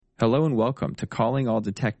Hello and welcome to Calling All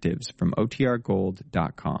Detectives from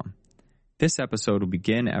OTRGold.com. This episode will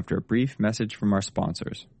begin after a brief message from our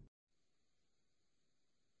sponsors.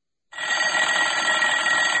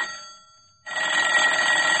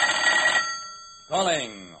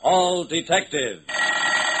 Calling all detectives.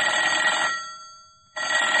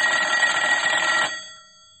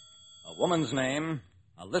 A woman's name,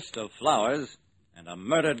 a list of flowers, and a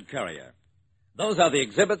murdered courier. Those are the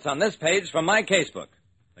exhibits on this page from my casebook.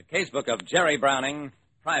 The casebook of Jerry Browning,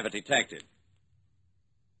 private detective.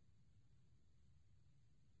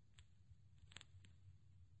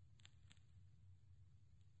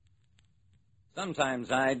 Sometimes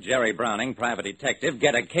I, Jerry Browning, private detective,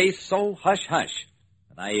 get a case so hush-hush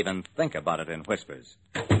that I even think about it in whispers.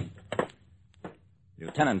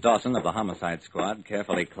 Lieutenant Dawson of the Homicide Squad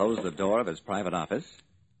carefully closed the door of his private office,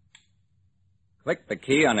 clicked the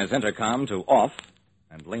key on his intercom to off,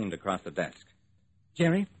 and leaned across the desk.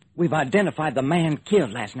 Jerry, we've identified the man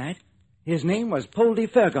killed last night. His name was Poldy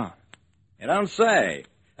Fairgone. You don't say.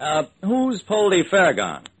 Who's Poldy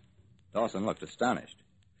Fairgone? Dawson looked astonished.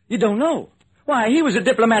 You don't know? Why, he was a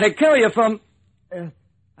diplomatic courier from...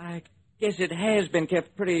 I guess it has been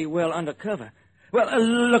kept pretty well undercover. Well,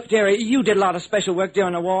 look, Jerry, you did a lot of special work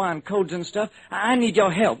during the war on codes and stuff. I need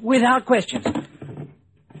your help, without questions.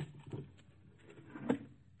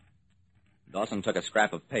 Dawson took a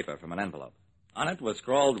scrap of paper from an envelope. On it was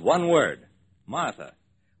scrawled one word, Martha.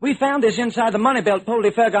 We found this inside the money belt Poldy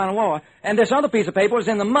Fairgone wore, and this other piece of paper was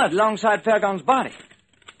in the mud alongside Fairgone's body.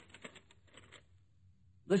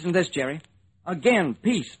 Listen to this, Jerry. Again,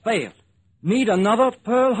 peace failed. Need another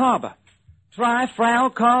Pearl Harbor. Try Frau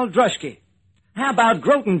Karl Druschke. How about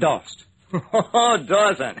Grotendost? Oh,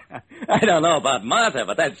 Dawson. I don't know about Martha,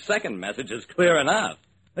 but that second message is clear enough.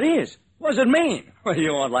 It is. What does it mean? Well,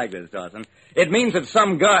 you won't like this, Dawson. It means that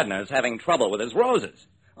some gardener's having trouble with his roses.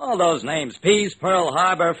 All those names, Peace, Pearl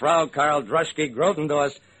Harbor, Frau Karl Druschke,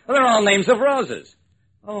 Grotendost, they're all names of roses.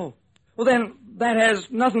 Oh. Well, then, that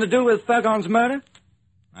has nothing to do with Fairgone's murder?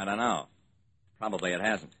 I don't know. Probably it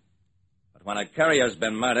hasn't. But when a courier's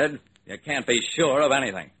been murdered, you can't be sure of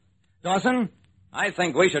anything. Dawson, I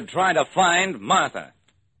think we should try to find Martha.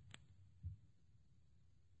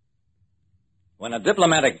 When a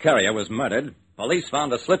diplomatic courier was murdered, police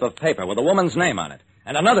found a slip of paper with a woman's name on it,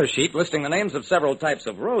 and another sheet listing the names of several types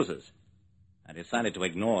of roses. I decided to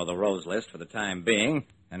ignore the rose list for the time being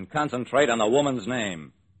and concentrate on the woman's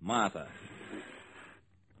name, Martha.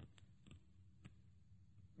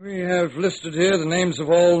 We have listed here the names of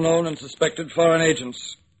all known and suspected foreign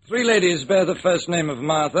agents. 3 ladies bear the first name of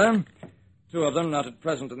Martha. 2 of them not at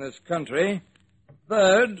present in this country.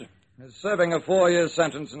 Third is serving a 4-year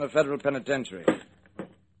sentence in a federal penitentiary.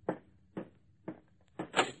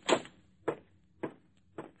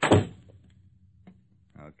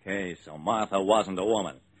 Okay, so Martha wasn't a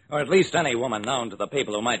woman. Or at least any woman known to the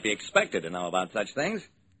people who might be expected to know about such things.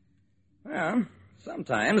 Well,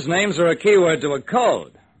 sometimes names are a keyword to a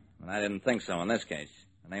code. And I didn't think so in this case.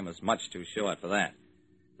 The name was much too short for that.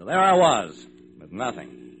 So there I was, with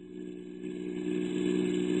nothing.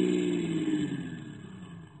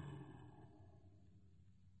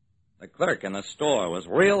 The clerk in the store was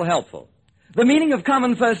real helpful. The Meaning of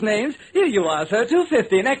Common First Names? Here you are, sir.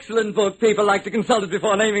 $2.50. An excellent book. People like to consult it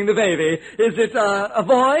before naming the baby. Is it a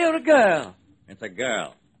boy or a girl? It's a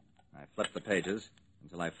girl. I flipped the pages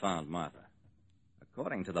until I found Martha.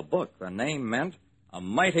 According to the book, the name meant a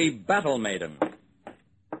mighty battle maiden.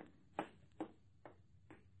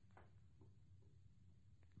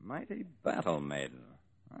 Mighty battle maiden.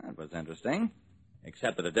 That was interesting,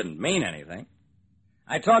 except that it didn't mean anything.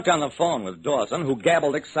 I talked on the phone with Dawson, who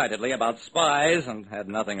gabbled excitedly about spies and had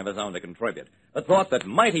nothing of his own to contribute, but thought that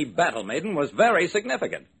mighty battle maiden was very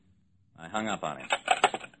significant. I hung up on him.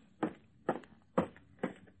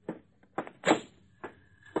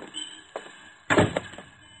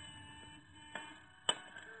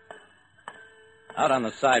 Out on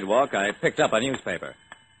the sidewalk, I picked up a newspaper.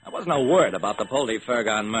 There wasn't a word about the Poldy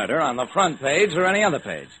Fairgone murder on the front page or any other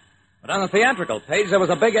page. But on the theatrical page, there was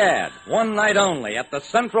a big ad. 1 night only at the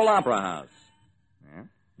Central Opera House. Yeah,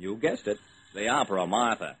 you guessed it. The opera,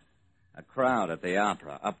 Martha. A crowd at the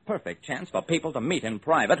opera. A perfect chance for people to meet in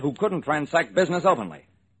private who couldn't transact business openly.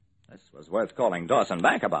 This was worth calling Dawson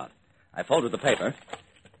back about. I folded the paper.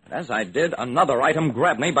 And as I did, another item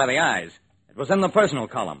grabbed me by the eyes. It was in the personal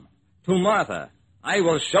column. To Martha, I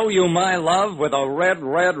will show you my love with a red,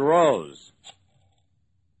 red rose.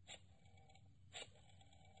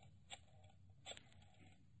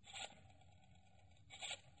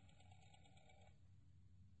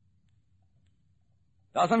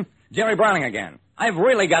 Dawson, Jerry Browning again. I've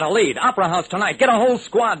really got a lead. Opera House tonight. Get a whole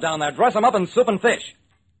squad down there. Dress them up in soup and fish.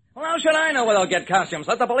 Well, how should I know where they'll get costumes?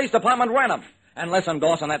 Let the police department rent them. And listen,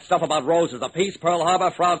 Dawson, that stuff about Roses, the Peace, Pearl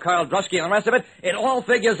Harbor, Frau Karl Druski, and the rest of it, it all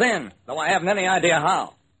figures in, though I haven't any idea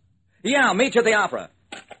how. Yeah, meet you at the opera.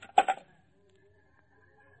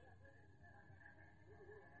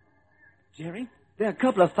 Jerry, there are a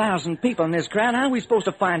couple of thousand people in this crowd. How are we supposed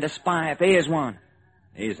to find a spy if there is one?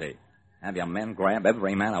 Easy. Have your men grab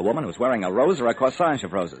every man or woman who's wearing a rose or a corsage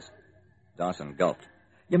of roses. Dawson gulped.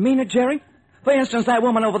 You mean it, Jerry? For instance, that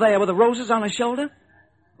woman over there with the roses on her shoulder?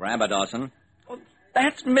 Grab her, Dawson. Well,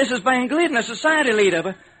 that's Mrs. Van Glidden, a society leader.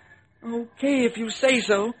 But okay, if you say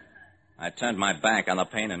so. I turned my back on the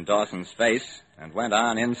pain in Dawson's face and went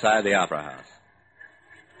on inside the Opera House.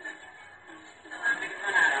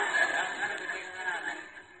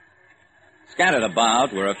 Scattered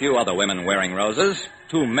about were a few other women wearing roses,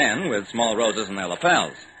 2 men with small roses in their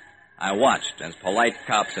lapels. I watched as polite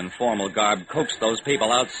cops in formal garb coaxed those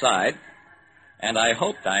people outside, and I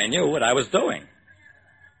hoped I knew what I was doing.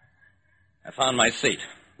 I found my seat.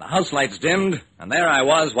 The house lights dimmed, and there I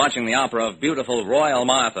was watching the opera of beautiful Royal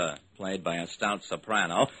Martha, played by a stout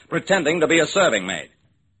soprano, pretending to be a serving maid.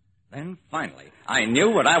 Then, finally, I knew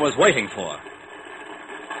what I was waiting for.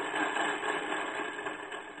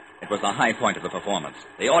 It was the high point of the performance,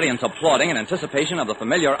 the audience applauding in anticipation of the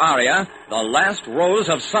familiar aria, The Last Rose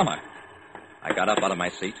of Summer. I got up out of my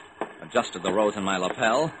seat, adjusted the rose in my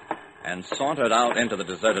lapel, and sauntered out into the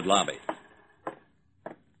deserted lobby.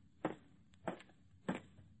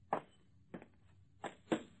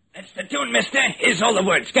 That's the tune, mister. Here's all the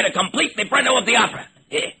words. Get a complete libretto of the opera.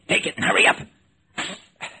 Here, take it and hurry up.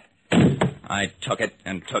 I took it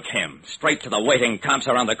and took him, straight to the waiting cops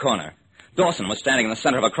around the corner. Dawson was standing in the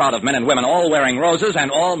center of a crowd of men and women, all wearing roses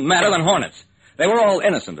and all madder than hornets. They were all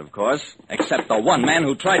innocent, of course, except the one man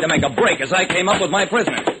who tried to make a break as I came up with my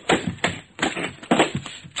prisoner.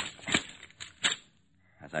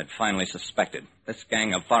 As I'd finally suspected, this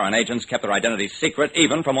gang of foreign agents kept their identities secret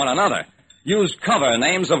even from one another, used cover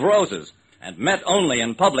names of roses, and met only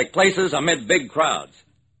in public places amid big crowds.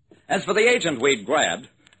 As for the agent we'd grabbed...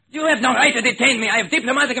 You have no right to detain me. I have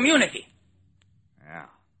diplomatic immunity. Yeah,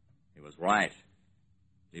 he was right.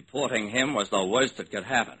 Deporting him was the worst that could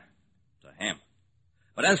happen. To him.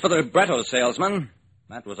 But as for the libretto salesman,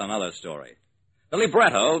 that was another story. The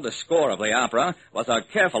libretto, the score of the opera, was a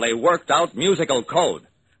carefully worked-out musical code,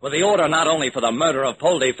 with the order not only for the murder of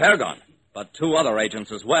Paul de Fergon, but 2 other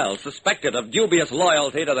agents as well, suspected of dubious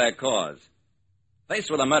loyalty to their cause.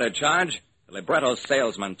 Faced with a murder charge, the libretto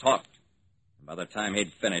salesman talked. By the time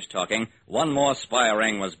he'd finished talking, 1 more spy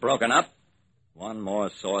ring was broken up, 1 more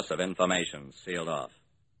source of information sealed off.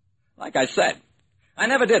 Like I said, I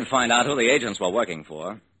never did find out who the agents were working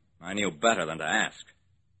for. I knew better than to ask.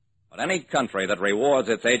 But any country that rewards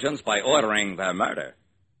its agents by ordering their murder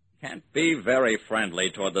can't be very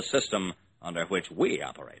friendly toward the system under which we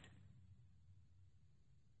operate.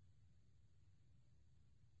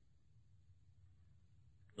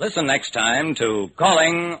 Listen next time to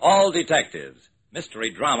Calling All Detectives, mystery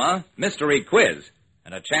drama, mystery quiz,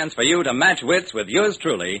 and a chance for you to match wits with yours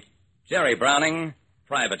truly, Jerry Browning,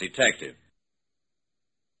 Private Detective.